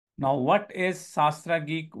Now, what is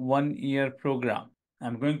SastraGeek 1 year program?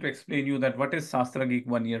 I'm going to explain you that what is SastraGeek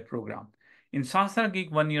 1 year program. In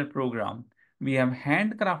SastraGeek 1 year program, we have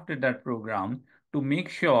handcrafted that program to make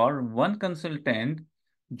sure one consultant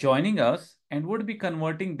joining us and would be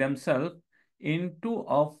converting themselves into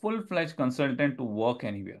a full-fledged consultant to work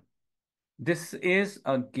anywhere. This is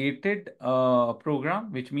a gated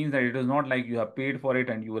program, which means that it is not like you have paid for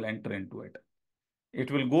it and you will enter into it. It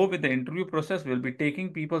will go with the interview process. We'll be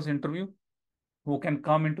taking people's interview who can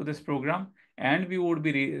come into this program, and we would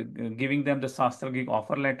be giving them the SastraGeek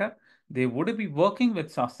offer letter. They would be working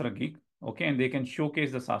with SastraGeek, okay, and they can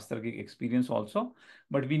showcase the SastraGeek experience also.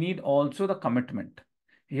 But we need also the commitment.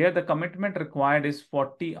 Here, the commitment required is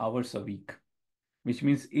 40 hours a week, which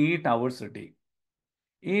means 8 hours a day.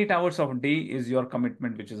 8 hours of a day is your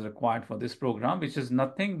commitment, which is required for this program, which is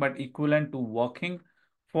nothing but equivalent to working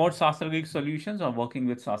for SastraGeek Solutions or working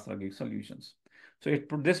with SastraGeek Solutions. So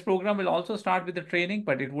this program will also start with the training,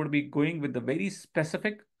 but it would be going with the very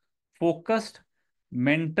specific, focused,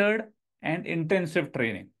 mentored, and intensive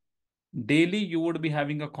training. Daily, you would be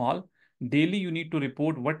having a call. Daily, you need to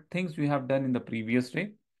report what things you have done in the previous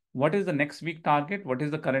day. What is the next week target? What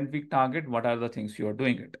is the current week target? What are the things you are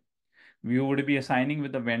doing it? We would be assigning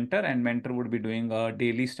with the mentor, and mentor would be doing a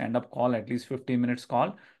daily stand-up call, at least 15 minutes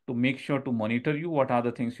call, to make sure to monitor you. What are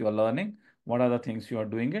the things you are learning? What are the things you are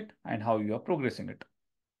doing it, and how you are progressing it?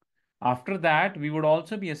 After that, we would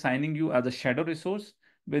also be assigning you as a shadow resource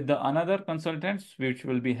with the another consultants, which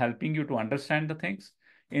will be helping you to understand the things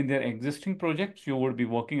in their existing projects. You would be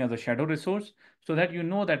working as a shadow resource so that you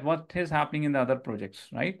know that what is happening in the other projects,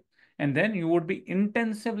 right? And then you would be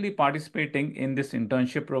intensively participating in this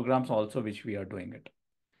internship programs also, which we are doing it.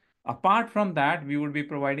 Apart from that, we would be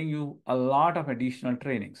providing you a lot of additional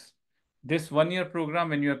trainings. This 1 year program,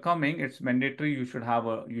 when you're coming, it's mandatory. You should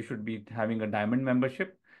be having a diamond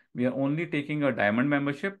membership. We are only taking a diamond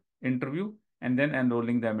membership interview and then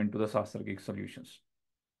enrolling them into the SastraGeek Solutions.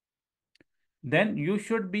 Then you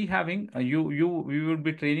should be having we will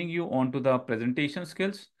be training you onto the presentation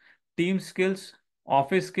skills, team skills,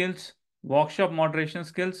 office skills, workshop moderation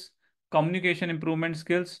skills, communication improvement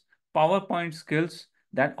skills, PowerPoint skills.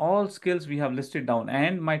 That all skills we have listed down,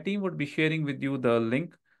 and my team would be sharing with you the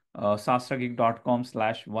link,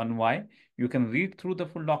 sastrageek.com/1y. You can read through the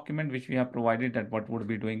full document which we have provided, that what would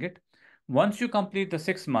be doing it. Once you complete the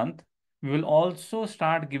 6 month, we will also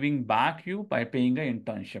start giving back you by paying an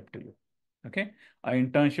internship to you. Okay,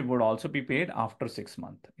 an internship would also be paid after 6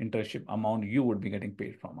 month. Internship amount you would be getting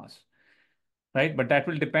paid from us, right? But that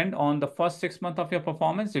will depend on the first 6 months of your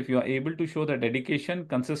performance. If you are able to show the dedication,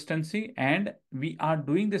 consistency, and we are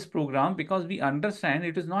doing this program because we understand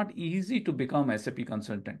it is not easy to become SAP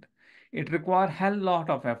consultant. It requires hell lot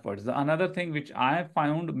of efforts. The another thing which I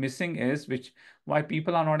found missing is which why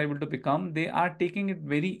people are not able to become, they are taking it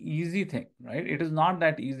very easy thing, right? It is not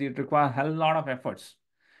that easy. It requires hell lot of efforts,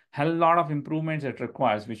 hell lot of improvements it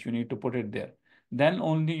requires, which you need to put it there. Then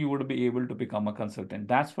only you would be able to become a consultant.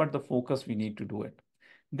 That's what the focus we need to do it.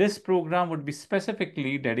 This program would be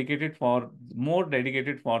specifically more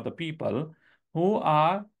dedicated for the people who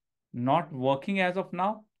are not working as of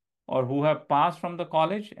now, or who have passed from the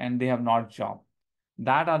college and they have not job.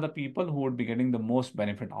 That are the people who would be getting the most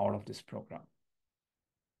benefit out of this program.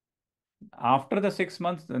 After the 6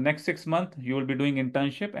 months, the next 6 months, you will be doing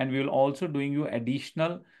internship, and we will also doing you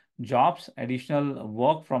additional jobs, additional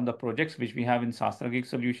work from the projects which we have in SastraGeek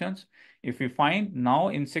Solutions. If we find now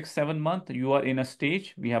in 6, 7 months, you are in a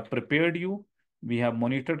stage, we have prepared you, we have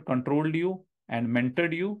monitored, controlled you, and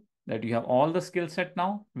mentored you, that you have all the skill set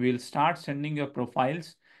now, we'll start sending your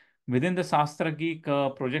profiles within the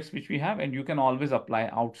SastraGeek projects which we have, and you can always apply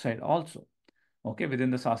outside also. Okay,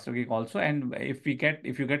 within the SastraGeek also. And if you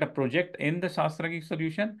get a project in the SastraGeek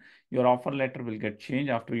solution, your offer letter will get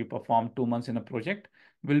changed after you perform 2 months in a project.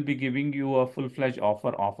 We'll be giving you a full-fledged offer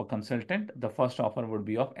of a consultant. The first offer would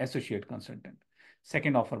be of associate consultant.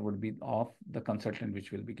 Second offer would be of the consultant,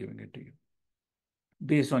 which will be giving it to you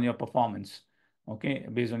based on your performance. Okay,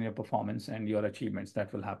 based on your performance and your achievements,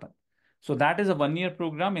 that will happen. So that is a 1 year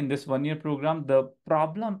program. In this 1 year program, the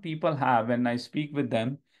problem people have when I speak with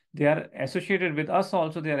them, they are associated with us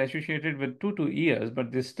also, they are associated with 2 years,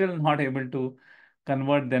 but they're still not able to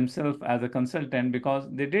convert themselves as a consultant because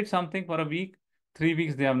they did something for a week, 3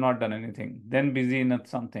 weeks, they have not done anything, then busy in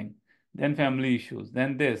something, then family issues,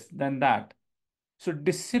 then this, then that. So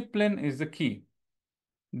discipline is the key.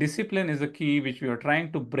 Discipline is the key which we are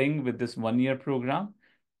trying to bring with this 1 year program.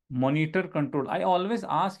 Monitor, control. I always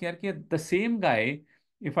ask here, the same guy,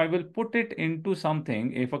 if I will put it into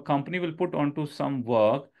something, if a company will put onto some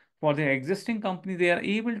work for their existing company, they are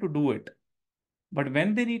able to do it. But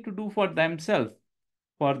when they need to do for themselves,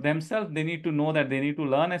 they need to know that they need to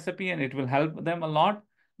learn SAP and it will help them a lot.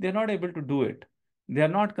 They're not able to do it. They are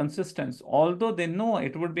not consistent, although they know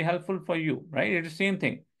it would be helpful for you, right? It's the same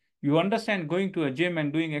thing. You understand going to a gym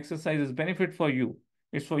and doing exercise is benefit for you.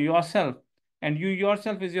 It's for yourself. And you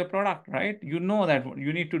yourself is your product, right? You know that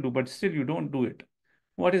you need to do, but still you don't do it.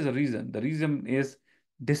 What is the reason? The reason is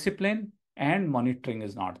discipline and monitoring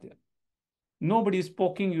is not there. Nobody is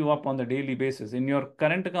poking you up on the daily basis. In your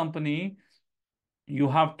current company, you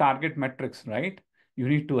have target metrics, right? You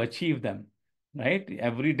need to achieve them, right?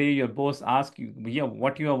 Every day your boss asks you, yeah,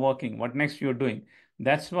 what you are working, what next you're doing.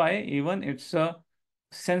 That's why even it's a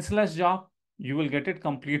senseless job, you will get it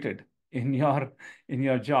completed in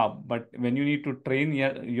your job. But when you need to train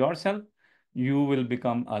yourself, you will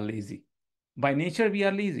become a lazy. By nature, we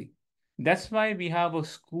are lazy. That's why we have a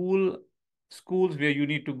schools where you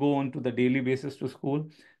need to go on to the daily basis to school.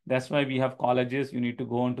 That's why we have colleges. You need to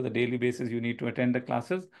go on to the daily basis. You need to attend the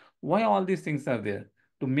classes. Why all these things are there?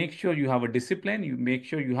 To make sure you have a discipline, you make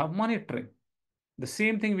sure you have monitoring. The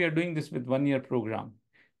same thing we are doing this with 1 year program,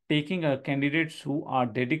 taking candidates who are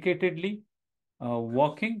dedicatedly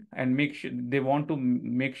working and make sure they want to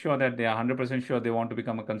make sure that they are 100% sure they want to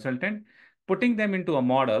become a consultant, putting them into a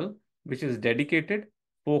model which is dedicated,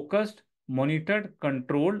 focused, monitored,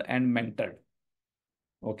 controlled, and mentored.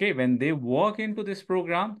 Okay, when they work into this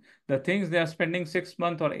program, the things they are spending 6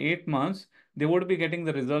 months or 8 months, they would be getting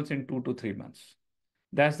the results in 2 to 3 months.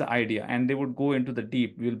 That's the idea. And they would go into the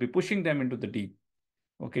deep. We'll be pushing them into the deep.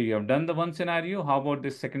 Okay, you have done the one scenario. How about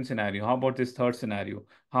this second scenario? How about this third scenario?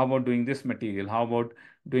 How about doing this material? How about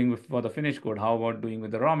doing for the finished code? How about doing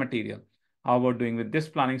with the raw material? How about doing with this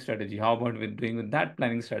planning strategy? How about with doing with that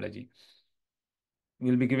planning strategy?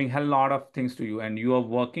 We'll be giving hell lot of things to you, and you are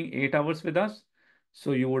working 8 hours with us,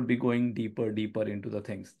 so you would be going deeper into the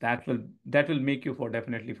things that will make you for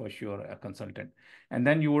definitely for sure a consultant. And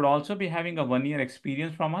then you would also be having a 1 year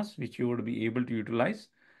experience from us, which you would be able to utilize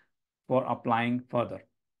for applying further,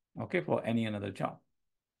 okay, for any another job.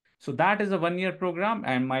 So that is a 1 year program,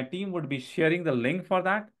 and my team would be sharing the link for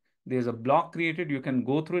that. There's a block created. You can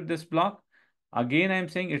go through this block. Again, I'm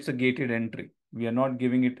saying it's a gated entry. We are not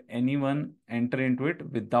giving it anyone enter into it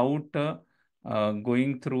without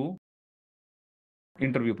going through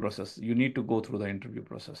interview process. You need to go through the interview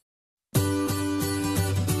process.